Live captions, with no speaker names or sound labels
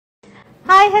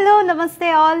Hi, hello, namaste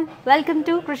all. Welcome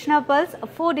to Krishna Pearls,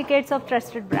 4 decades of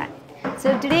trusted brand. So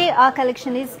today our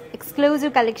collection is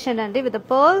exclusive collection with the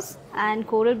pearls and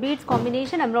coral beads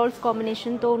combination, emeralds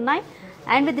combination to ఉన్నాయి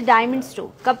and with the diamonds too.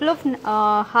 Couple of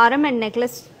haram and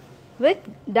necklace with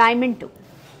diamond too.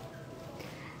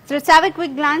 So let's have a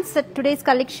quick glance at today's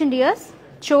collection, dears.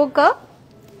 Choker,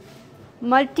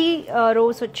 multi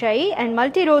rows వచ్చాయి and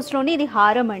multi rows లోని ఇది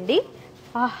హారం అండి,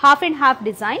 half and half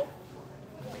design.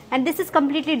 And this is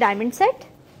completely diamond set.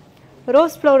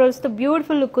 Rose florals to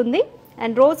beautiful look undi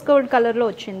and rose gold color lo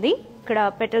ochindi ikkada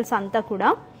petals anta kuda.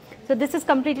 So this is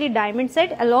completely diamond set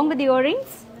along with the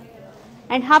earrings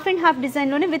and half design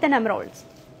lone with an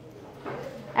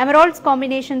emeralds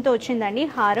combination to ochindandi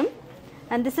haram.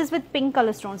 And this is with pink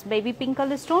color stones, baby pink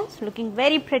color stones, looking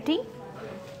very pretty.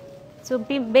 So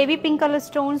baby pink color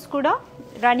stones kuda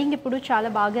running ippudu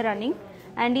chaala baga running.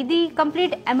 And ఇది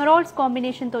complete emeralds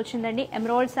combination తో వచ్చిందండి,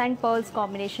 emeralds and pearls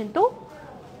combination తో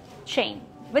chain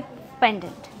with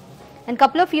pendant and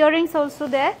couple of earrings also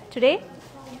there today.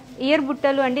 Year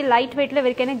బుట్టలు అండి, light weight లో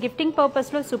ఎవరికైనా gifting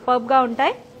purpose లో superb గా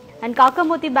ఉంటాయి. అండ్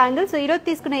కాకమోతి బ్యాంగిల్స్, ఈరోజు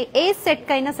తీసుకునే ఏ సెట్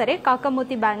కైనా సరే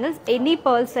కాకమోతి బ్యాంగిల్స్ ఎనీ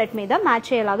పర్ల్ సెట్ మీద మ్యాచ్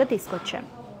అయ్యేలాగా తీసుకొచ్చాం.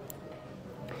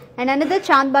 And another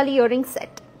chandbali ear ring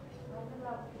set.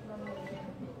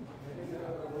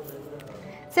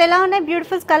 So ఎలా ఉన్నాయి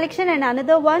beautiful collection. And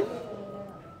another one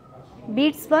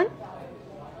beads one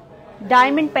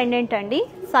diamond pendant అండి,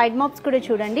 సైడ్ మాప్స్ కూడా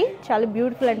చూడండి చాలా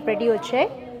బ్యూటిఫుల్ అండ్ ప్రెటీ వచ్చాయి.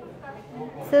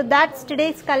 So that's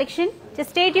today's collection.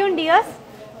 Just stay tuned dears.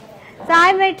 So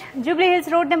I'm at Jubilee Hills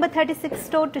Road number 36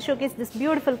 store to showcase this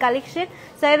beautiful collection.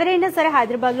 So ఎవరైనా సరే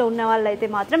హైదరాబాద్ లో ఉన్న వాళ్ళు అయితే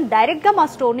మాత్రం డైరెక్ట్ గా మా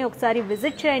స్టోర్ ని ఒకసారి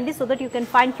విజిట్ చేయండి, so that you can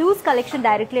find huge collection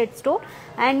directly at store.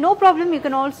 And no problem, you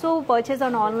can also purchase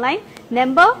on online.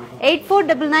 Number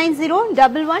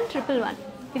 8499011111.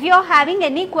 If you are having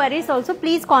any queries also,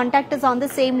 please contact us on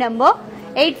the same number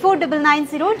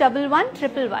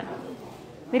 8499011111.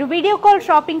 మీరు video call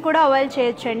shopping కూడా avail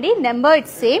చేయొచ్చండి. Number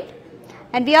it's same.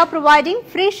 And we are providing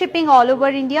free shipping all over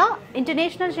India.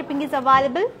 International shipping is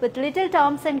available with little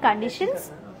terms and conditions.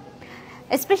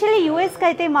 Especially US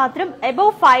kaite matram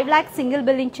above 5 lakh single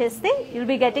billing cheste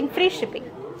you'll be getting free shipping.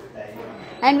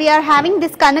 And we are having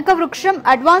this Kanaka Vruksham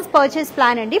advance purchase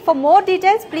plan andi. For more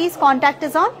details please contact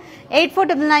us on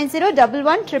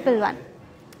 8499011111.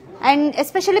 And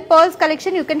especially pearls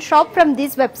collection you can shop from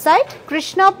this website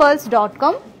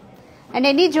krishnapearls.com. And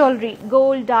any jewelry,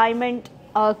 gold, diamond,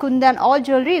 kundan, all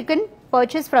jewelry you can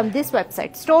purchase from this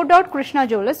website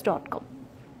store.krishnajewellers.com.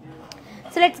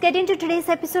 So let's get into today's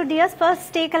episode, dears. First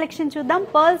stay collection chuddam.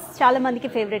 Pearls chaala mandiki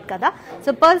favorite kada, so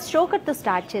pearls choker to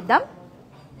start cheddam.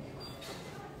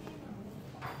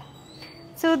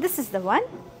 So this is the one,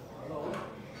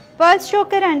 pearls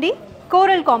choker andi,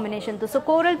 coral combination to. So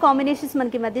coral combinations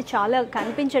manaki madhya chaala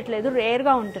kanipinchatledu, rare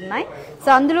ga untunnayi. So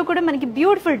andulo kuda manaki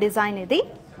beautiful design idi.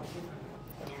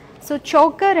 So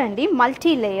choker అండి,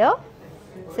 multi layer.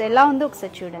 So ఎలా ఉందో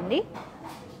ఒకసారి చూడండి.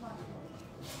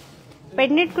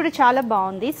 Pendant కూడా చాలా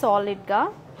బాగుంది సాలిడ్గా.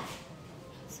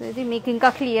 So ఇది మీకు ఇంకా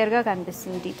క్లియర్గా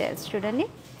కనిపిస్తుంది డీటెయిల్స్ చూడండి.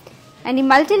 అండ్ ఈ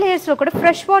మల్టీ లేయర్స్లో కూడా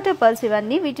ఫ్రెష్ వాటర్ పర్ల్స్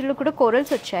ఇవన్నీ, వీటిలో కూడా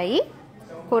కోరల్స్ వచ్చాయి,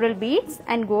 coral beads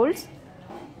and golds.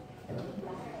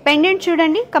 Pendant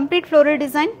చూడండి, complete floral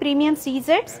design, premium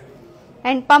సీజెట్స్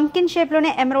and pumpkin షేప్లోనే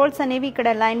emeralds అనేవి ఇక్కడ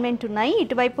అలైన్మెంట్ ఉన్నాయి.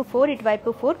 ఇటువైపు 4, ఇటువైపు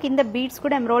 4, కింద బీడ్స్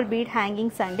కూడా ఎమరాల్డ్ బీడ్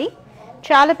హ్యాంగింగ్స్ అండి,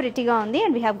 చాలా ప్రిటీగా ఉంది.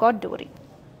 అండ్ వీ హ్యావ్ గాట్ డోరీ.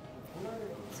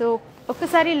 సో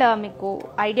ఒక్కసారి ఇలా మీకు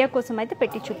ఐడియా కోసం అయితే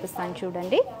పెట్టి చూపిస్తాను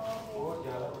చూడండి.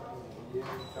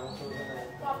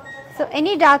 So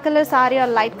any dark colour sorry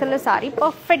are light colour sorry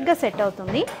పర్ఫెక్ట్గా సెట్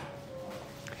అవుతుంది.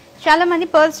 చాలామంది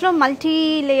పర్ల్స్లో మల్టీ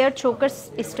లేయర్ చోకర్స్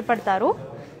ఇష్టపడతారు.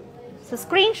 సో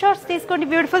స్క్రీన్ షాట్స్ తీసుకోండి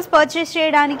బ్యూటిఫుల్స్ పర్చేస్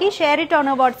చేయడానికి. Share it on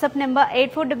WhatsApp number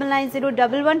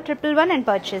 8499011111 and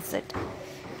purchase it.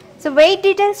 So wait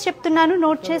details చెప్తున్నాను,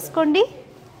 నోట్ చేసుకోండి.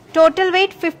 Total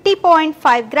weight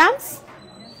 50.5 grams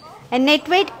and net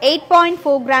weight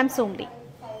 8.4 grams only.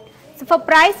 So for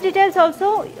price details also,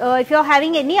 if you are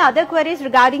having any other queries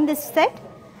regarding this set,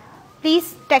 please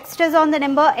text us on the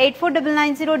number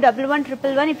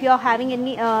 8499011111. If you are having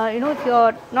any, if you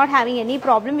are not having any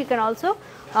problem, you can also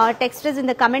text us in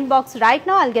the comment box right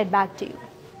now. I'll get back to you.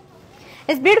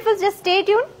 It's beautiful. Just stay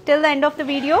tuned till the end of the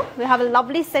video. We have a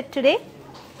lovely set today.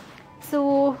 So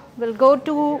we'll go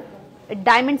to a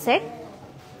diamond set,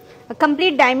 a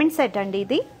complete diamond set and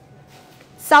idi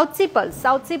South Sea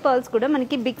pearls kuda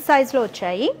manaki big size lo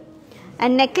vachayi.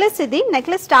 And necklace idi,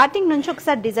 necklace starting nunchi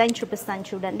okasari design chupistanu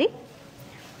chudandi.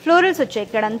 Florals vachayi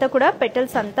ikkadanta kuda,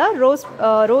 petals anta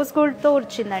rose gold tho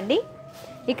vachindandi.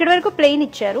 ఇక్కడ వరకు plain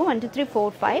ఇచ్చారు 1 2 3 4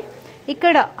 5.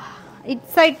 ఇక్కడ it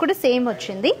side కూడా same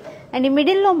వచ్చింది. And ఈ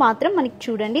మిడిల్లో మాత్రం మనకి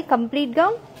చూడండి కంప్లీట్గా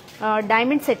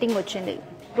డైమండ్ సెట్టింగ్ వచ్చింది.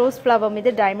 రోజ్ ఫ్లవర్ మీద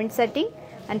diamond setting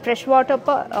and fresh water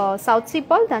south sea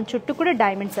pearl, దాని చుట్టూ కూడా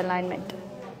డైమండ్స్ అలైన్మెంట్,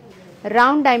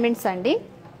 రౌండ్ డైమండ్స్ అండి.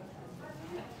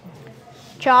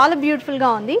 చాలా బ్యూటిఫుల్గా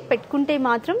ఉంది. పెట్టుకుంటే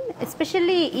మాత్రం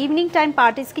ఎస్పెషల్లీ ఈవినింగ్ టైం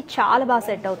పార్టీస్కి చాలా బాగా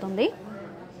సెట్ అవుతుంది.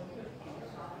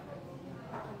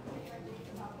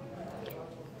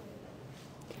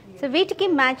 సో వీటికి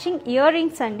మ్యాచింగ్ ఇయర్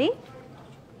రింగ్స్ అండి.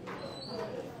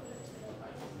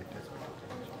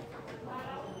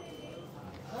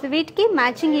 సో వీటికి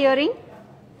మ్యాచింగ్ ఇయర్ రింగ్.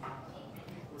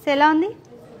 సో ఎలా ఉంది?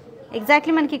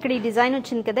 ఎగ్జాక్ట్లీ మనకి ఇక్కడ ఈ డిజైన్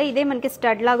వచ్చింది కదా, ఇదే మనకి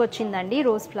స్టడ్ లాగా వచ్చిందండి,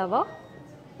 rose flower.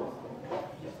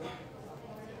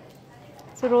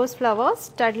 So rose flower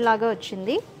stud లాగా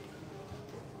వచ్చింది.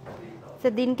 సో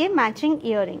దీనికి మ్యాచింగ్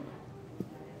ఇయర్ రింగ్.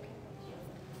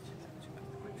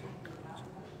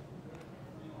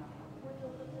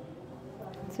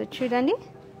 సో చూడండి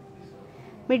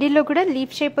మిడిల్లో కూడా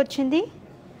లీఫ్ షేప్ వచ్చింది,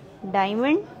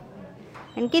 డైమండ్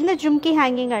అండ్ కింద జుమ్కీ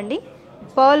హ్యాంగింగ్ అండి.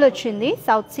 పర్ల్ వచ్చింది,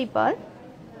 సౌత్ సీ పర్ల్,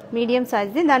 మీడియం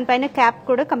సైజ్ది. దానిపైన క్యాప్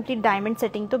కూడా కంప్లీట్ డైమండ్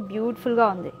సెట్టింగ్తో బ్యూటిఫుల్గా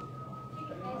ఉంది.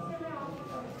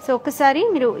 సో ఒకసారి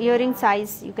మీరు ear ring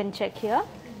size you can check here.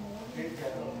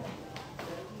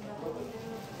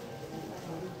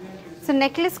 So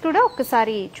necklace కూడా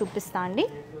ఒకసారి చూపిస్తా అండి.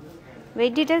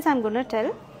 Wait details I'm gonna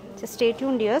tell, so stay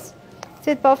tuned years. So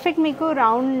ఇది పర్ఫెక్ట్ మీకు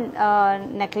రౌండ్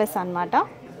నెక్లెస్ అన్నమాట.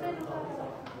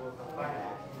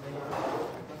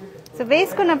 సో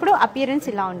వేసుకున్నప్పుడు అపియరెన్స్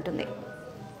ఇలా ఉంటుంది.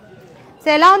 సో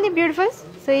ఎలా ఉంది బ్యూటిఫుల్?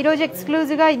 సో ఈరోజు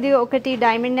ఎక్స్క్లూజివ్గా ఇది ఒకటి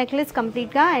డైమండ్ నెక్లెస్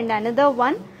కంప్లీట్గా అండ్ అనదర్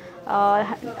వన్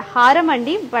హారం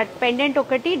అండి, బట్ పెండెంట్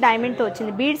ఒకటి డైమండ్తో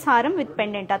వచ్చింది, బీడ్స్ హారం విత్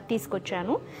పెండెంట్, అది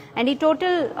తీసుకొచ్చాను. అండ్ ఈ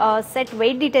టోటల్ సెట్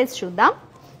వెయిట్ డీటెయిల్స్ చూద్దాం.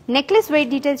 నెక్లెస్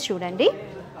వెయిట్ డీటెయిల్స్ చూడండి.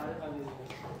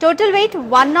 Total weight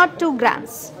 102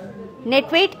 grams, net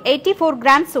weight 84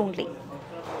 grams only.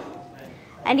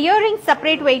 And ear rings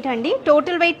separate wait అండి.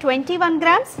 Total weight 21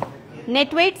 grams,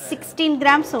 net weight 16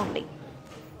 grams only.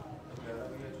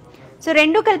 So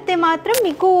రెండు కలిపితే మాత్రం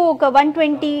మీకు ఒక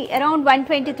 120 around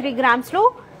 123 grams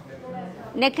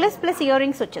necklace plus ear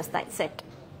rings వచ్చేస్తాయి set.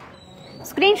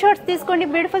 Screen shots తీసుకోండి.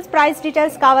 Beautiful price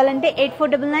details కావాలంటే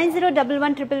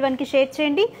 8499011111కి share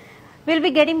చేయండి. Will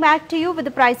be getting back to you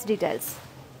with price details.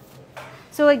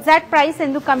 So exact price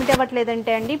ఎందుకు కమిట్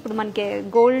అవ్వట్లేదంటే అండి, ఇప్పుడు మనకి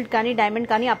గోల్డ్ కానీ డైమండ్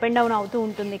కానీ అప్ అండ్ డౌన్ అవుతూ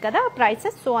ఉంటుంది కదా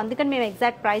ప్రైసెస్. సో అందుకని మేము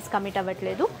ఎగ్జాక్ట్ ప్రైస్ కమిట్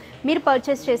అవ్వట్లేదు. మీరు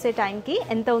పర్చేస్ చేసే టైంకి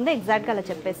ఎంత ఉందో ఎగ్జాక్ట్గా అలా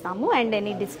చెప్పేస్తాము. అండ్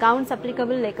ఎనీ డిస్కౌంట్స్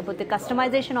అప్లికబుల్ లేకపోతే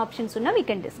కస్టమైజేషన్ ఆప్షన్స్ ఉన్నా we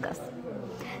can discuss.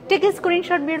 Take a screen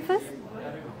shot beautiful.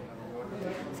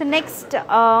 So next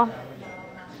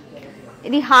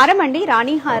ఇది హారం అండి,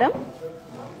 రాణి హారం.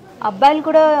 అబ్బాయిలు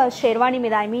కూడా షేర్వాణి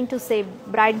మీద, I mean to say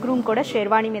braid groom కూడా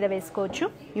షేర్వాణి మీద వేసుకోవచ్చు,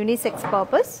 యూనిసెక్స్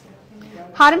పర్పస్.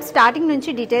 హారం స్టార్టింగ్ నుంచి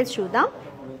డీటెయిల్స్ చూద్దాం.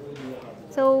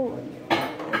 సో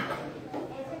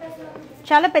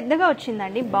చాలా పెద్దగా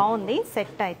వచ్చిందండి, బాగుంది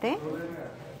సెట్ అయితే.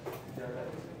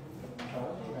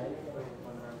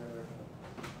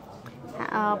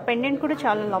 పెండెంట్ కూడా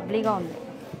చాలా లవ్లీగా ఉంది.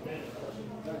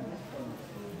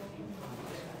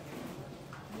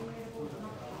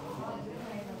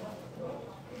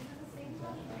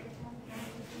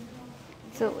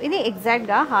 సో ఇది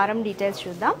ఎగ్జాక్ట్గా హారం డీటెయిల్స్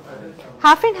చూద్దాం.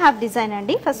 హాఫ్ అండ్ హాఫ్ డిజైన్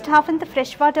అండి. ఫస్ట్ హాఫ్ అంతా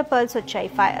ఫ్రెష్ వాటర్ పర్ల్స్ వచ్చాయి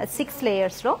 6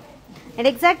 layers. అండ్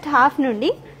ఎగ్జాక్ట్ హాఫ్ నుండి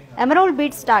ఎమరాల్డ్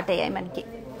బీడ్స్ స్టార్ట్ అయ్యాయి మనకి.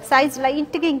 సైజ్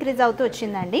లైట్గా ఇంక్రీజ్ అవుతూ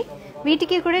వచ్చిందండి.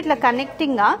 వీటికి కూడా ఇట్లా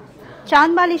కనెక్టింగ్గా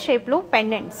చాంద్బాలి షేప్లో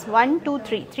పెండెంట్స్ 1 2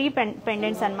 3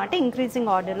 పెండెంట్స్ అనమాట,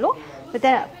 ఇంక్రీజింగ్ ఆర్డర్లో with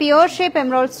pure shape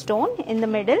emerald stone in the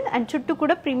middle and చుట్టూ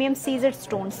కూడా ప్రీమియం సీజర్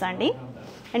స్టోన్స్ అండి.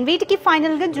 అండ్ వీటికి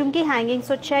ఫైనల్గా జుమ్కీ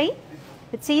హ్యాంగింగ్స్ వచ్చాయి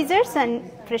with scissors and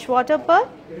fresh water pearl,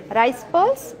 rice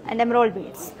pearls and emerald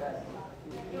beads.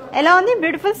 ఎలా ఉంది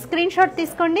బ్యూటిఫుల్? స్క్రీన్ షాట్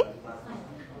తీసుకోండి.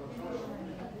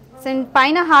 సో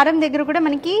పైన హారం దగ్గర కూడా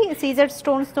మనకి సీజర్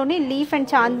స్టోన్స్ తోని లీఫ్ అండ్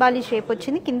చాంద్బాలి షేప్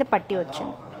వచ్చింది, కింద పట్టి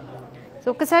వచ్చింది. సో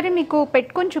ఒకసారి మీకు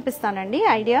పెట్టుకొని చూపిస్తానండి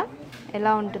ఐడియా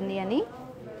ఎలా ఉంటుంది అని.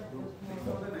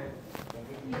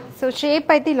 సో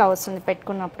షేప్ అయితే ఇలా వస్తుంది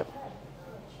పెట్టుకున్నప్పుడు.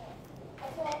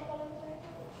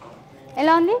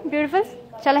 ఎలా ఉంది బ్యూటిఫుల్?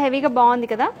 చాలా హెవీగా బాగుంది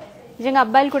కదా. నిజంగా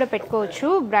అబ్బాయిలు కూడా పెట్టుకోవచ్చు.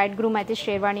 బ్రైడ్ గ్రూమ్ అయితే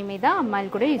షేర్వాణి మీద, అమ్మాయిలు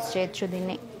కూడా యూజ్ చేయొచ్చు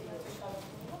దీన్ని.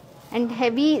 అండ్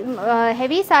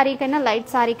హెవీ శారీ కైనా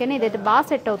లైట్ శారీ కైనా ఇదైతే బాగా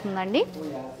సెట్ అవుతుందండి.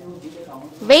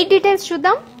 వెయిట్ డీటెయిల్స్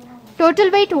చూద్దాం.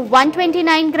 Total weight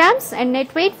 129 grams and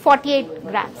net weight 48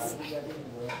 grams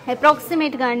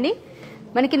అప్రాక్సిమేట్గా అండి.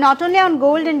 మనకి not only on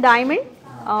gold and diamond,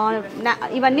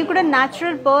 ఇవన్నీ కూడా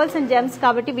న్యాచురల్ పర్ల్స్ అండ్ జెమ్స్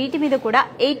కాబట్టి వీటి మీద కూడా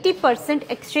 80%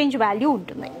 ఎక్స్చేంజ్ వాల్యూ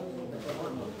ఉంటుంది.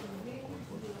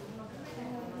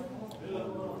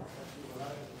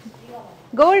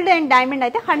 గోల్డ్ అండ్ డైమండ్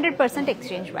అయితే 100%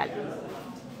 exchange value.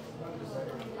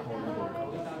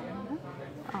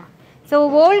 So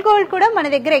old gold కూడా మన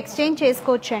దగ్గర ఎక్స్చేంజ్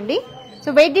చేసుకోవచ్చు అండి. సో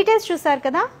వెయిట్ డీటెయిల్స్ చూసారు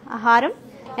కదా ఆ హారం.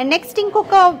 అండ్ నెక్స్ట్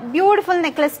ఇంకొక బ్యూటిఫుల్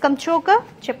నెక్లెస్ కమ్ చోకర్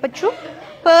చెప్పొచ్చు,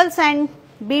 పర్ల్స్ అండ్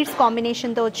బీడ్స్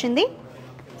కాంబినేషన్తో వచ్చింది.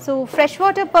 సో ఫ్రెష్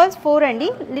వాటర్ పర్ల్స్ 4 అండి,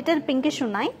 లిటిల్ పింకిష్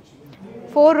ఉన్నాయి,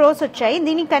 4 rows వచ్చాయి.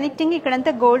 దీని కనెక్టింగ్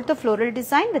ఇక్కడంతా గోల్డ్తో floral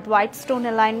design with white stone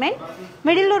alignment,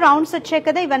 మిడిల్లో రౌండ్స్ వచ్చాయి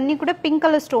కదా, ఇవన్నీ కూడా pink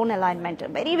colour stone alignment,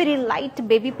 very very light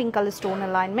baby pink colour stone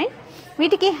alignment.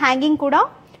 వీటికి హ్యాంగింగ్ కూడా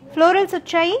ఫ్లోరల్స్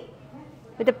వచ్చాయి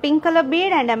with pink colour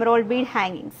bead and emerald bead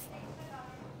hangings.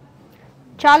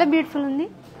 చాలా బ్యూటిఫుల్ ఉంది.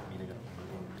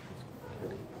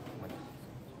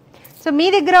 సో మీ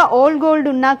దగ్గర ఓల్డ్ గోల్డ్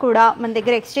ఉన్నా కూడా మన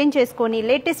దగ్గర ఎక్స్చేంజ్ చేసుకొని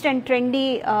లేటెస్ట్ అండ్ ట్రెండీ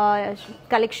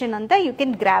కలెక్షన్ అంతా you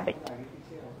can grab it.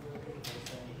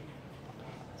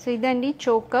 So ఇదండి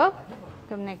చోకర్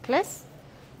నెక్లెస్.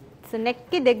 సో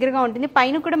నెక్కి దగ్గరగా ఉంటుంది,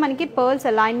 పైన కూడా మనకి పర్ల్స్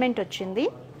అలైన్మెంట్ వచ్చింది,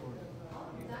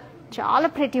 చాలా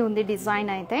ప్రెటీ ఉంది డిజైన్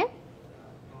అయితే.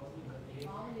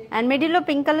 అండ్ మిడిల్లో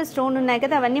పింక్ కలర్ స్టోన్ ఉన్నాయి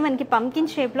కదా, అవన్నీ మనకి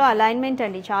పంకిన్ షేప్లో అలైన్మెంట్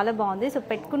అండి, చాలా బాగుంది. సో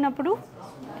పెట్టుకున్నప్పుడు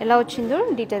ఎలా వచ్చిందో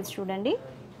డీటెయిల్స్ చూడండి.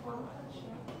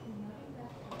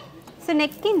 సో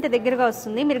నెక్కి ఇంత దగ్గరగా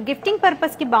వస్తుంది, మీరు గిఫ్టింగ్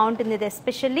పర్పస్కి బాగుంటుంది ఇది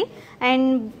ఎస్పెషల్లీ. అండ్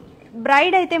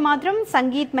బ్రైడ్ అయితే మాత్రం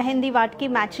సంగీత్ మెహందీ వాటికి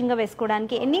మ్యాచింగ్గా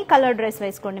వేసుకోవడానికి ఎనీ కలర్ డ్రెస్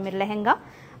వేసుకోండి మీరు, లెహెంగా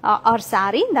ఆర్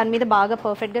శారీ, దాని మీద బాగా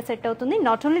పర్ఫెక్ట్గా సెట్ అవుతుంది.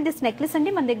 నాట్ ఓన్లీ దిస్ నెక్లెస్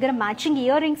అండి, మన దగ్గర మ్యాచింగ్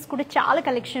ఇయర్ రింగ్స్ కూడా చాలా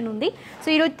కలెక్షన్ ఉంది. సో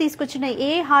ఈరోజు తీసుకొచ్చిన ఏ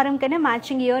హారంకైనా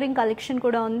మ్యాచింగ్ ఇయర్ రింగ్ కలెక్షన్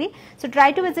కూడా ఉంది. So try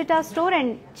to visit our store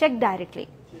and check directly.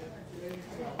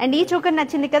 And ఈ చోకర్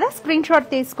నచ్చింది కదా, స్క్రీన్ షాట్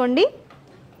తీసుకోండి.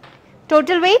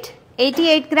 Total weight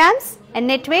 88 grams and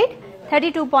net weight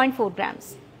 32.4 grams.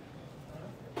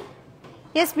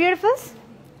 Yes, beautifuls.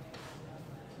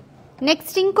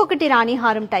 Next ఇంకొకటి రాణి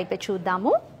హారం టైప్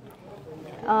చూద్దాము.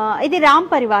 ఇది రామ్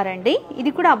పరివార్ అండి,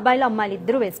 ఇది కూడా అబ్బాయిలు అమ్మాయిలు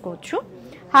ఇద్దరు వేసుకోవచ్చు.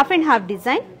 Half and half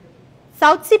design,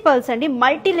 south sea pearls అండి,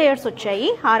 మల్టీ లేయర్స్ వచ్చాయి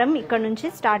హారం. ఇక్కడ నుంచి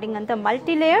స్టార్టింగ్ అంతా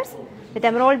multi layers with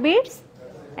emerald beads.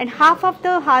 And half of the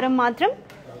హారం మాత్రం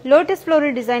లోటస్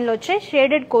ఫ్లోరల్ డిజైన్లో వచ్చాయి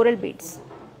shaded coral beads.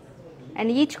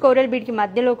 And each coral బీడ్కి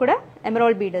మధ్యలో కూడా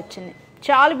ఎమరాల్డ్ బీడ్ వచ్చింది,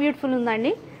 చాలా బ్యూటిఫుల్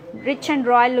ఉందండి, రిచ్ అండ్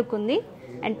రాయల్ లుక్ ఉంది.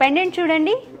 అండ్ పెండెంట్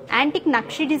చూడండి, యాంటిక్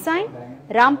నక్షి డిజైన్,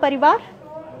 రామ్ పరివార్,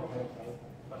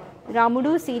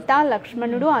 రాముడు సీత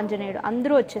లక్ష్మణుడు ఆంజనేయుడు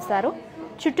అందరూ వచ్చేసారు.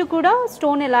 చుట్టూ కూడా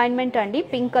స్టోన్ అలైన్మెంట్ అండి,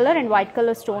 pink colour and white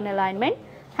colour stone alignment.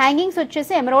 Hangings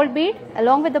వచ్చేసి emerald bead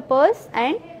along with the pearls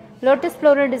and lotus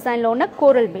floral డిజైన్లో ఉన్న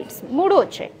కోరల్ బీడ్స్ 3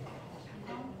 వచ్చాయి.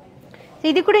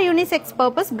 ఇది కూడా unisex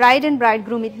purpose, bride and braid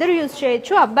groom ఇద్దరు యూజ్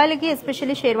చేయొచ్చు. అబ్బాయిలకి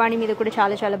ఎస్పెషల్లీ షేర్వాణి మీద కూడా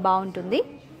చాలా చాలా బాగుంటుంది.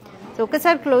 సో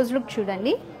ఒకసారి క్లోజ్ లుక్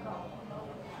చూడండి.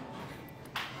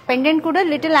 పెండెంట్ కూడా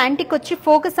లిటిల్ యాంటిక్ వచ్చి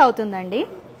ఫోకస్ అవుతుందండి.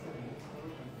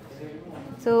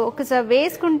 సో ఒకసారి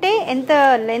వేసుకుంటే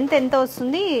లెంత్ ఎంత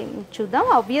వస్తుంది చూద్దాం.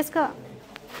 ఆబ్వియస్గా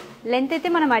లెంత్ అయితే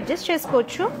మనం అడ్జస్ట్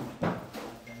చేసుకోవచ్చు.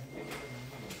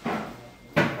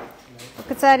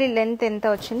 ఒకసారి లెంత్ ఎంత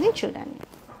వచ్చింది చూడండి.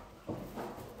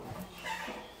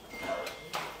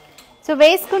 సో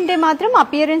వేసుకుంటే మాత్రం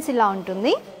అపియరెన్స్ ఇలా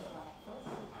ఉంటుంది,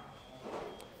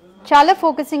 చాలా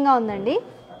ఫోకసింగ్గా ఉందండి.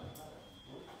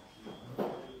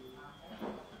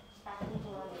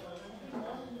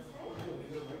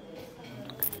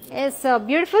 Yes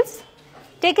beautifuls,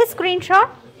 take a screen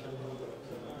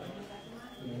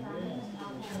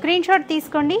shot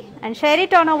తీసుకోండి and share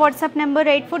it on our WhatsApp number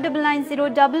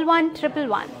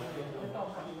 8499011111.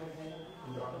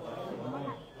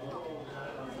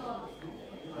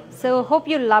 So hope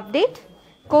you loved it.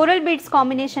 Coral beads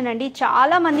combination అండి,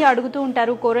 చాలా మంది అడుగుతూ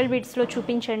ఉంటారు కోరల్ బీడ్స్లో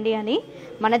చూపించండి అని.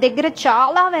 మన దగ్గర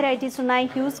చాలా వెరైటీస్ ఉన్నాయి,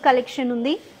 హ్యూజ్ కలెక్షన్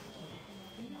ఉంది.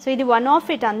 సో ఇది వన్ ఆఫ్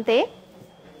ఇట్ అంతే.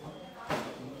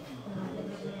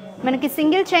 మనకి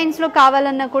సింగిల్ చైన్స్లో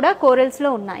కావాలన్నా కూడా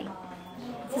కోరల్స్లో ఉన్నాయి.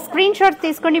 సో స్క్రీన్ షాట్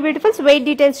తీసుకోండి బ్యూటిఫుల్స్. వెయిట్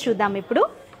డీటెయిల్స్ చూద్దాం ఇప్పుడు.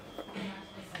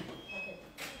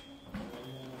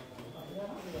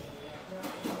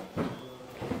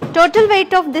 టోటల్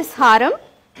వెయిట్ ఆఫ్ దిస్ హారం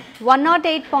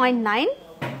 108.9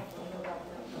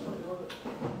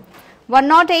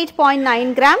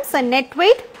 grams and net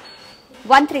weight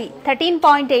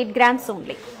 13.8 grams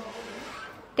only.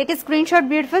 Take a screenshot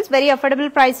beautifuls, very affordable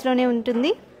price lone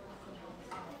untundi.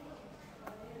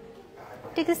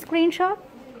 Take a screenshot.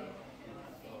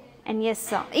 And yes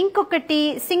sir, ఇంకొకటి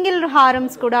single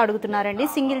హారమ్స్ కూడా అడుగుతున్నారండి,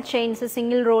 single chains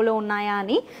single రోలో ఉన్నాయా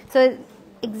అని. So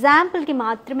ఎగ్జాంపుల్కి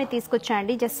మాత్రమే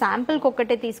తీసుకొచ్చాయండి, జస్ట్ శాంపుల్కి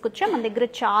ఒక్కటే తీసుకొచ్చా. మన దగ్గర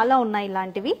చాలా ఉన్నాయి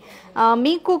ఇలాంటివి.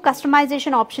 మీకు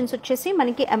కస్టమైజేషన్ ఆప్షన్స్ వచ్చేసి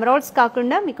మనకి ఎమరాల్డ్స్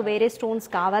కాకుండా మీకు వేరే స్టోన్స్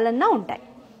కావాలన్నా ఉంటాయి.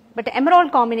 బట్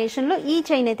ఎమరాల్డ్ కాంబినేషన్లో ఈ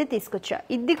చైన్ అయితే తీసుకొచ్చా.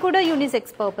 ఇది కూడా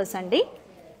యూనిసెక్స్ పర్పస్ అండి,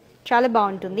 చాలా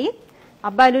బాగుంటుంది.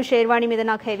 అబ్బాయిలు షేర్వాణి మీద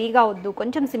నాకు హెవీగా వద్దు,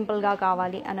 కొంచెం సింపుల్గా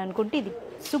కావాలి అని అనుకుంటే ఇది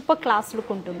సూపర్ క్లాస్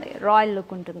లుక్ ఉంటుంది, రాయల్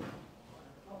లుక్ ఉంటుంది.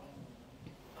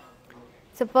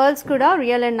 సో పర్ల్స్ కూడా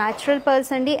రియల్ అండ్ న్యాచురల్ పర్ల్స్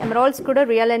అండి. ఎమరాల్డ్స్ కూడా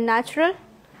real and natural.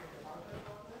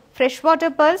 Fresh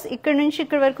water pearls ఇక్కడ నుంచి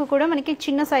ఇక్కడ వరకు కూడా మనకి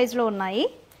చిన్న సైజులో ఉన్నాయి.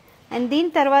 అండ్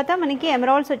దీని తర్వాత మనకి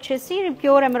ఎమరాల్డ్స్ వచ్చేసి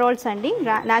ప్యూర్ ఎమరాల్డ్స్ అండి,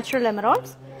 న్యాచురల్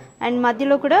ఎమరాల్డ్స్. అండ్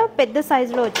మధ్యలో కూడా పెద్ద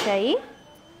సైజులో వచ్చాయి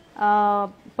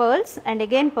pearls. And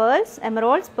again pearls,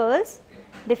 emeralds, pearls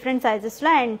different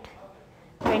సైజెస్లో. And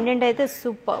pendant అయితే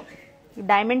super,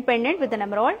 diamond pendant with an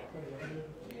emerald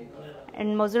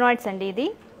and మొజనాయిడ్స్ అండి ఇది.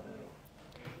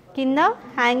 కింద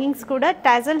హ్యాంగింగ్స్ కూడా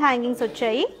టాజల్ హ్యాంగింగ్స్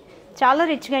వచ్చాయి, చాలా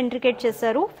రిచ్గా ఇంట్రికేట్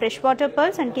చేశారు. ఫ్రెష్ వాటర్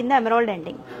పర్ల్స్ అండ్ కింద ఎమరాల్డ్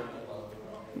ఎండింగ్.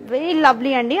 వెరీ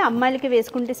లవ్లీ అండి. అమ్మాయిలకి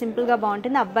వేసుకుంటే సింపుల్గా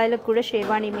బాగుంటుంది, అబ్బాయిలకు కూడా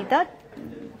షేర్వాణి మీద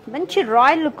మంచి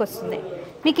రాయల్ లుక్ వస్తుంది.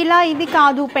 మీకు ఇలా ఇది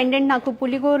కాదు పెండెంట్, నాకు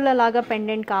పులిగోర్ల లాగా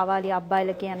పెండెంట్ కావాలి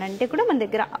అబ్బాయిలకి అని అంటే కూడా మన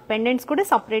దగ్గర పెండెంట్స్ కూడా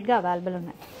సపరేట్గా అవైలబుల్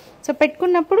ఉన్నాయి. సో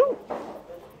పెట్టుకున్నప్పుడు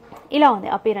ఇలా ఉంది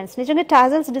అపియరెన్స్. నిజంగా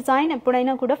టాజల్స్ డిజైన్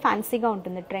ఎప్పుడైనా కూడా ఫ్యాన్సీగా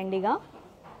ఉంటుంది, ట్రెండీగా.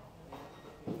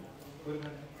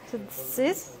 సో దిస్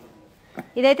ఇస్,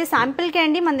 ఇదైతే శాంపిల్కే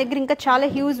అండి, మన దగ్గర ఇంకా చాలా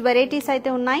హ్యూజ్ వెరైటీస్ అయితే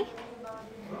ఉన్నాయి.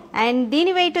 అండ్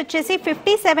దీని వెయిట్ వచ్చేసి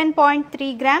 57.3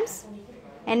 grams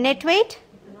and net weight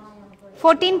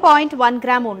 14.1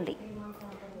 gram only.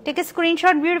 Take a screen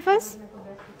shot beautifuls.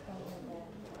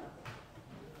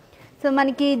 So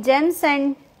మనకి జెమ్స్ అండ్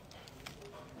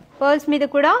పర్ల్స్ మీద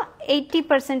కూడా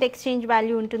 80% ఎక్స్చేంజ్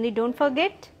వాల్యూ ఉంటుంది, డోంట్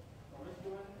ఫర్గెట్.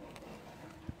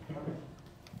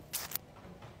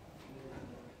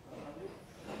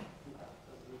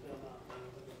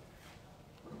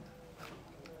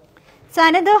 సో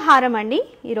అనదర్ హారం అండి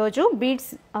ఈరోజు,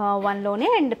 బీడ్స్ వన్లోనే.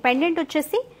 అండ్ పెండెంట్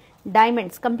వచ్చేసి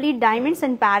diamonds, complete diamonds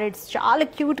and parrots, చాలా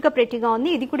క్యూట్గా ప్రెటీగా ఉంది.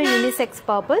 ఇది కూడా యూనిసెక్స్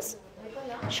పర్పస్,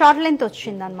 షార్ట్ లెంత్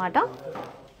వచ్చింది అనమాట.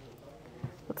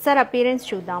 ఒకసారి అపియరెన్స్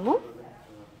చూద్దాము.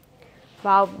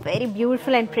 Wow, very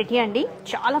beautiful and pretty అండి,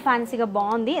 చాలా ఫ్యాన్సీగా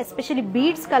బాగుంది. ఎస్పెషల్లీ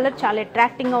బీడ్స్ కలర్ చాలా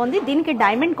అట్రాక్టింగ్గా ఉంది, దీనికి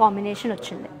డైమండ్ కాంబినేషన్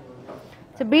వచ్చింది.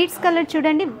 సో బీడ్స్ కలర్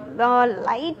చూడండి,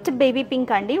 లైట్ బేబీ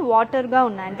పింక్ అండి, వాటర్గా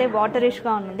ఉన్నాయి, అంటే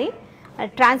వాటరిష్గా ఉంది.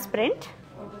 Transparent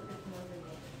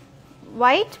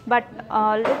white but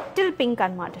little pink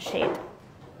అనమాట షేడ్,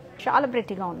 చాలా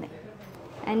ప్రెటీగా ఉంది.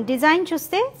 అండ్ డిజైన్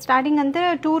చూస్తే స్టార్టింగ్ అంతా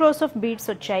 2 rows ఆఫ్ బీడ్స్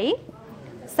వచ్చాయి.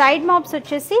 సైడ్ మాప్స్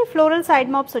వచ్చేసి ఫ్లోరల్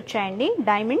సైడ్ మాప్స్ వచ్చాయండి,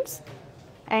 డైమండ్స్.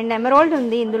 అండ్ ఎమరాల్డ్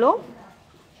ఉంది ఇందులో,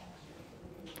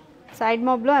 సైడ్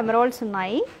మాప్లో ఎమరాల్డ్స్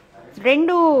ఉన్నాయి.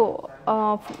 రెండు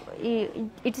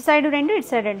ఇటు సైడ్ రెండు, ఇటు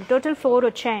సైడ్ రెండు, టోటల్ 4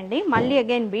 వచ్చాయండి. మళ్ళీ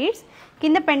అగైన్ బీడ్స్.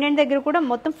 కింద పెండెంట్ దగ్గర కూడా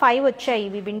మొత్తం 5 వచ్చాయి.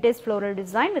 ఇవి vintage floral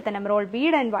design with an emerald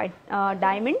bead and white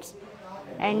diamonds.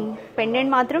 And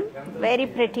pendant మాత్రం వెరీ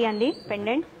ప్రెటీ అండి.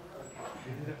 పెండెంట్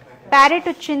ప్యారెట్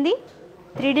వచ్చింది,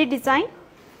 3D డిజైన్,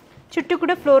 చుట్టూ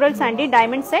కూడా ఫ్లోరల్స్ అండి,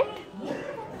 డైమండ్ సెట్,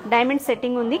 డైమండ్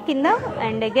సెట్టింగ్ ఉంది కింద.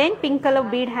 And again pink colour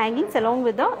bead hangings along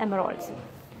with the emeralds.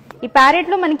 ఈ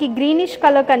ప్యారెట్లో మనకి గ్రీనిష్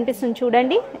కలర్ కనిపిస్తుంది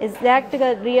చూడండి, ఎగ్జాక్ట్గా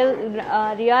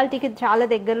రియాలిటీకి చాలా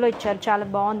దగ్గరలో ఇచ్చారు, చాలా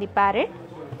బాగుంది ప్యారెట్.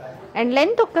 అండ్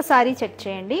లెంత్ ఒక్కసారి చెక్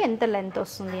చేయండి ఎంత లెంత్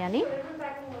వస్తుంది అని.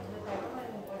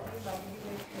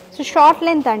 సో షార్ట్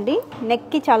లెంత్ అండి,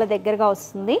 నెక్కి చాలా దగ్గరగా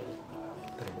వస్తుంది.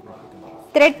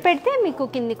 థ్రెడ్ పెడితే మీకు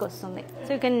కిందికి వస్తుంది. So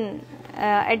you can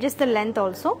adjust the length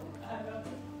also.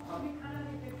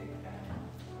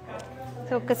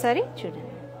 So ఒక్కసారి చూడండి.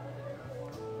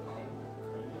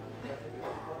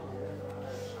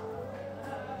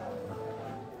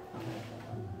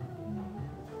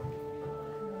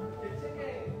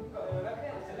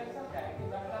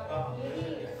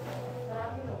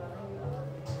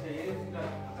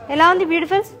 ఎలా ఉంది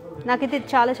బ్యూటిఫుల్స్? నాకైతే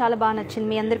చాలా చాలా బాగా నచ్చింది,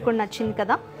 మీ అందరికి కూడా నచ్చింది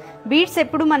కదా. బీడ్స్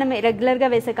ఎప్పుడు మనం రెగ్యులర్గా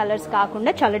వేసే కలర్స్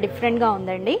కాకుండా చాలా డిఫరెంట్గా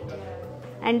ఉందండి.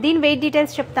 అండ్ దీని వెయిట్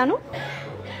డీటెయిల్స్ చెప్తాను.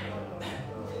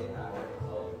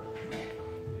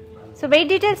 సో వెయిట్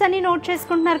డీటెయిల్స్ అన్ని నోట్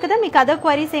చేసుకుంటున్నారు కదా. మీకు అదర్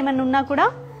క్వరీస్ ఏమైనా ఉన్నా కూడా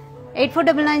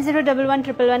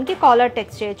 8499011111కి కాలర్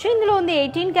టెక్స్ట్ చేయొచ్చు. ఇందులో ఉంది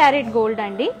 18 క్యారెట్ గోల్డ్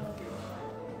అండి.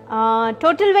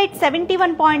 Total weight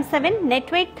 71.7,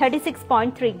 net weight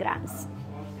 36.3 grams.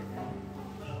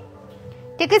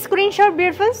 Take a screen shot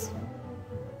beautifuls.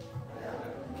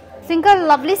 ఇంకా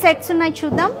లవ్లీ సెట్స్ ఉన్నాయి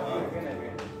చూద్దాం.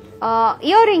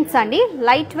 ఇయర్ రింగ్స్ అండి,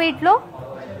 లైట్ వెయిట్లో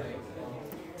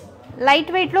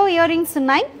ఇయర్ రింగ్స్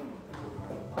ఉన్నాయి.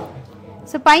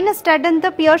 సో పైన స్టడ్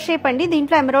అంతా ప్యూర్ షేప్ అండి,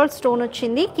 దీంట్లో ఎమరాల్డ్ స్టోన్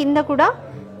వచ్చింది, కింద కూడా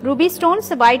ruby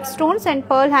stones, white stones and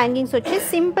pearl hangings వచ్చి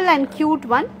సింపుల్ అండ్ క్యూట్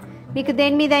వన్. మీకు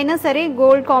దేని మీద అయినా సరే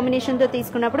గోల్డ్ కాంబినేషన్తో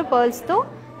తీసుకున్నప్పుడు పర్ల్స్తో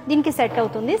దీనికి సెట్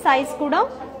అవుతుంది. సైజ్ కూడా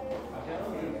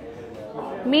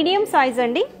మీడియం సైజ్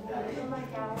అండి.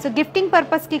 సో గిఫ్టింగ్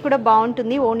పర్పస్కి కూడా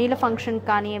బాగుంటుంది, ఓణీల ఫంక్షన్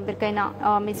కానీ ఎవరికైనా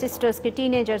మీ సిస్టర్స్కి,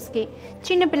 టీనేజర్స్కి,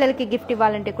 చిన్నపిల్లలకి గిఫ్ట్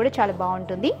ఇవ్వాలంటే కూడా చాలా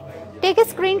బాగుంటుంది. Take a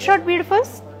screen shot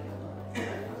beautifuls.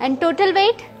 And total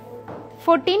weight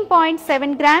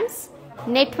 14.7 grams,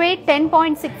 net weight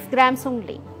 10.6 grams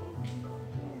only.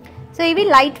 So ఇవి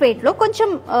లైట్ వెయిట్లో, కొంచెం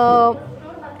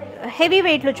హెవీ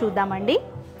వెయిట్లో చూద్దామండి.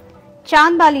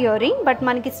 చాంద్బాలి ఇయర్ రింగ్, బట్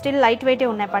మనకి స్టిల్ లైట్ వెయిటే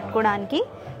ఉన్నాయి పట్టుకోవడానికి.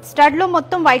 స్టడ్లో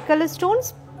మొత్తం white colour stones,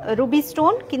 ruby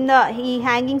stone, కింద ఈ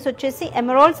హ్యాంగింగ్స్ వచ్చేసి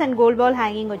emeralds and gold ball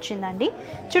hanging వచ్చిందండి.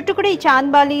 చుట్టూ కూడా ఈ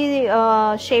చాంద్బాలి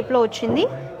షేప్లో వచ్చింది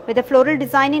with floral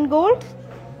design in gold.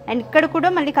 And ఇక్కడ కూడా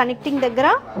మళ్ళీ కనెక్టింగ్ దగ్గర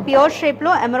ప్యూర్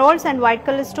షేప్లో emeralds and white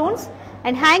colour stones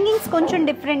and hangings కొంచెం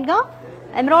డిఫరెంట్గా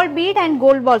emerald bead and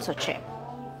gold balls వచ్చాయి.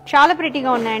 చాలా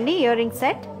ప్రిటీగా ఉన్నాయండి ఇయర్ రింగ్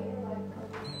సెట్.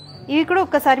 ఇవి కూడా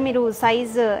ఒక్కసారి మీరు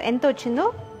సైజ్ ఎంత వచ్చిందో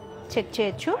చెక్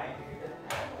చేయొచ్చు.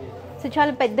 సో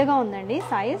చాలా పెద్దగా ఉందండి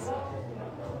సైజ్.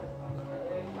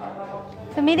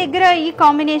 సో మీ దగ్గర ఈ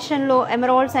కాంబినేషన్లో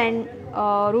ఎమరాల్డ్స్ అండ్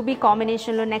రూబీ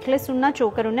కాంబినేషన్లో నెక్లెస్ ఉన్నా,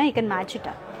 చోకర్ ఉన్నా, you can match it.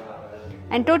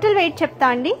 And total weight చెప్తా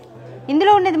అండి.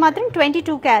 ఇందులో ఉన్నది మాత్రం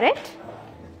 22 carrot,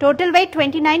 total weight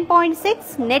 29.6,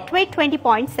 net weight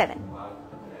 20.7.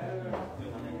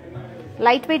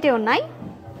 Light వెయిటే ఉన్నాయి.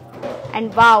 And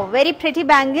wow, very pretty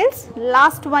bangles.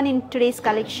 Last one in today's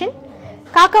collection,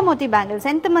 కాకామోతి bangles.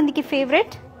 ఎంతమందికి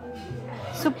ఫేవరెట్?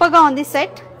 సూపర్గా ఉంది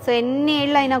సెట్. సో ఎన్ని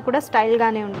ఏళ్ళు అయినా కూడా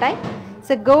స్టైల్గానే ఉంటాయి.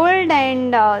 సో గోల్డ్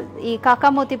అండ్ ఈ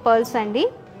కాకామోతి పర్ల్స్ అండి.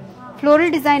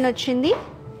 ఫ్లోరల్ డిజైన్ వచ్చింది,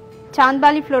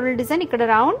 చాంద్బాలి ఫ్లోరల్ డిజైన్ ఇక్కడ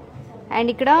రౌండ్, అండ్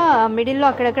ఇక్కడ మిడిల్లో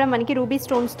అక్కడక్కడ మనకి రూబీ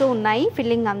స్టోన్స్తో ఉన్నాయి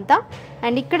ఫిల్లింగ్ అంతా.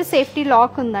 అండ్ ఇక్కడ సేఫ్టీ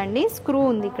లాక్ ఉందండి, స్క్రూ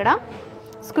ఉంది ఇక్కడ.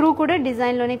 స్క్రూ కూడా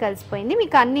డిజైన్లోనే కలిసిపోయింది.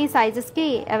 మీకు అన్ని సైజెస్కి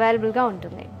అవైలబుల్గా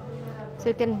ఉంటుంది. So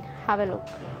you can have a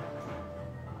look.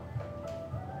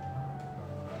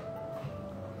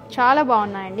 చాలా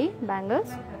బాగున్నాయండి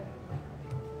bangles.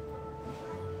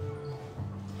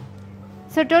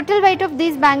 So total weight of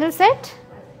these bangle set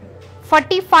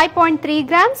 45.3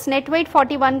 grams, net weight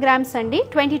 41 grams అండి.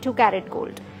 22 క్యారెట్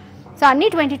గోల్డ్. సో అన్ని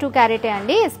 22 క్యారెటే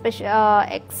అండి,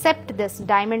 ఎక్సెప్ట్ దిస్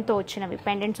డైమండ్తో వచ్చినవి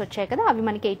పెండెంట్స్ వచ్చాయి కదా, అవి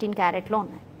మనకి 18 క్యారెట్లో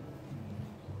ఉన్నాయి.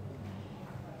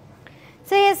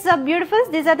 So yes beautiful,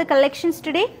 these are the collections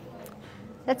today.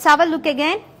 Let's have a look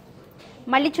again.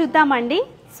 మళ్ళీ చూద్దామండి.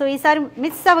 సో ఈసారి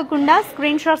మిస్ అవ్వకుండా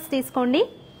స్క్రీన్ షాట్స్ తీసుకోండి.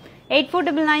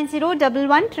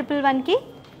 8499011111కి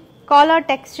కాల్ ఆర్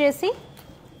టెక్స్ట్ చేసి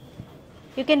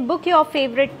you can book your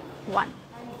favorite one.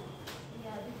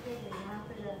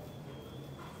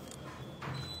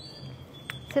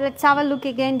 So let's have a look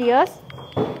again, dears.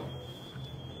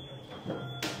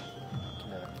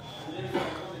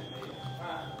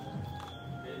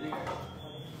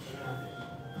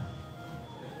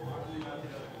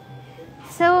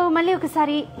 So మళ్ళీ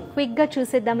ఒకసారి క్విక్గా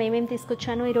చూసేద్దాం ఏమేమి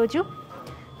తీసుకొచ్చాను ఈరోజు.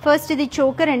 ఫస్ట్ ఇది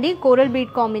చోకర్ అండి, కోరల్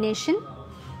బీడ్ కాంబినేషన్.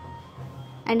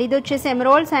 అండ్ ఇది వచ్చేసి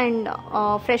emeralds and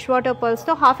fresh water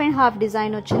పర్ల్స్తో half and half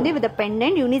design వచ్చింది with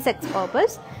pendant, unisex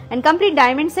purpose and complete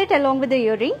diamond set along with the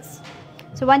ear rings.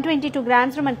 So 122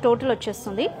 grams మనకి టోటల్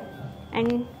వచ్చేస్తుంది.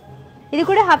 అండ్ ఇది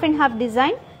కూడా half and half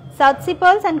design, south sea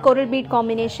pearls and coral bead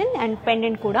combination and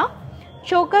pendant కూడా.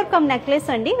 Choker come necklace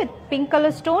అండి with pink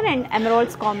colour stone and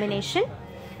emeralds combination.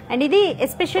 And ఇది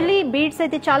especially beads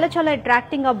అయితే చాలా చాలా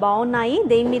అట్రాక్టింగ్గా బాగున్నాయి,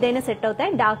 దేని మీదైనా సెట్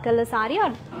అవుతాయి. Dark colour sorry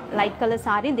are light colour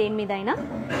sorry దేని మీదైనా.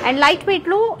 అండ్ లైట్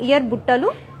వెయిట్లో ఇయర్ బుట్టలు,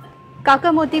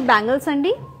 కాకామోతి బ్యాంగిల్స్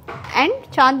అండి, and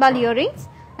chandbali ear rings.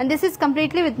 And this is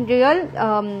completely with real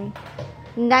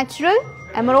natural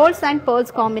emeralds and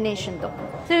pearls కాంబినేషన్తో.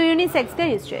 సో యూనిసెక్స్గా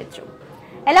యూజ్ చేయొచ్చు.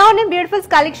 ఎలా ఉన్నాయి బ్యూటిఫుల్స్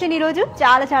కలెక్షన్ ఈరోజు?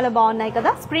 చాలా చాలా బాగున్నాయి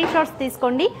కదా. స్క్రీన్ షాట్స్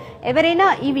తీసుకోండి. ఎవరైనా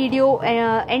ఈ వీడియో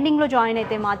ఎండింగ్లో జాయిన్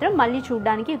అయితే మాత్రం మళ్ళీ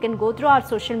చూడడానికి you can go through our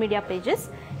social media pages.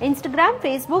 Instagram,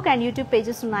 Facebook and YouTube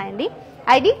pages ఉన్నాయండి.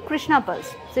 ID Krishna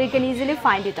pearls. So you can easily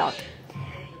find it out.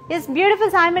 Yes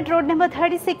beautiful, సాయిమెట్ road number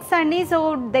 36 అండి. సో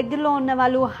దగ్గరలో ఉన్న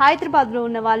వాళ్ళు, హైదరాబాద్లో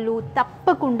ఉన్న వాళ్ళు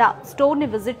తప్పకుండా స్టోర్ని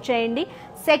విజిట్ చేయండి.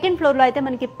 సెకండ్ ఫ్లోర్లో అయితే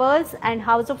మనకి pearls and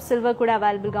house of silver కూడా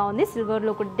అవైలబుల్గా ఉంది.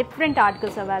 సిల్వర్లో కూడా డిఫరెంట్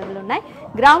ఆర్టికల్స్ అవైలబుల్ ఉన్నాయి.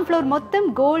 గ్రౌండ్ ఫ్లోర్ మొత్తం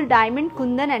gold, diamond,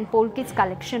 kundan and polkis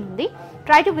collection ఉంది.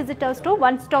 Try to visit our store,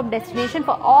 one-stop destination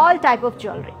for all type of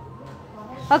jewelry.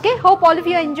 Okay, hope all of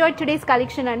you enjoyed today's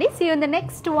collection, and see you in the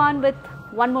next one with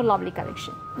one more lovely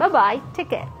collection. Bye bye,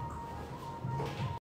 take care.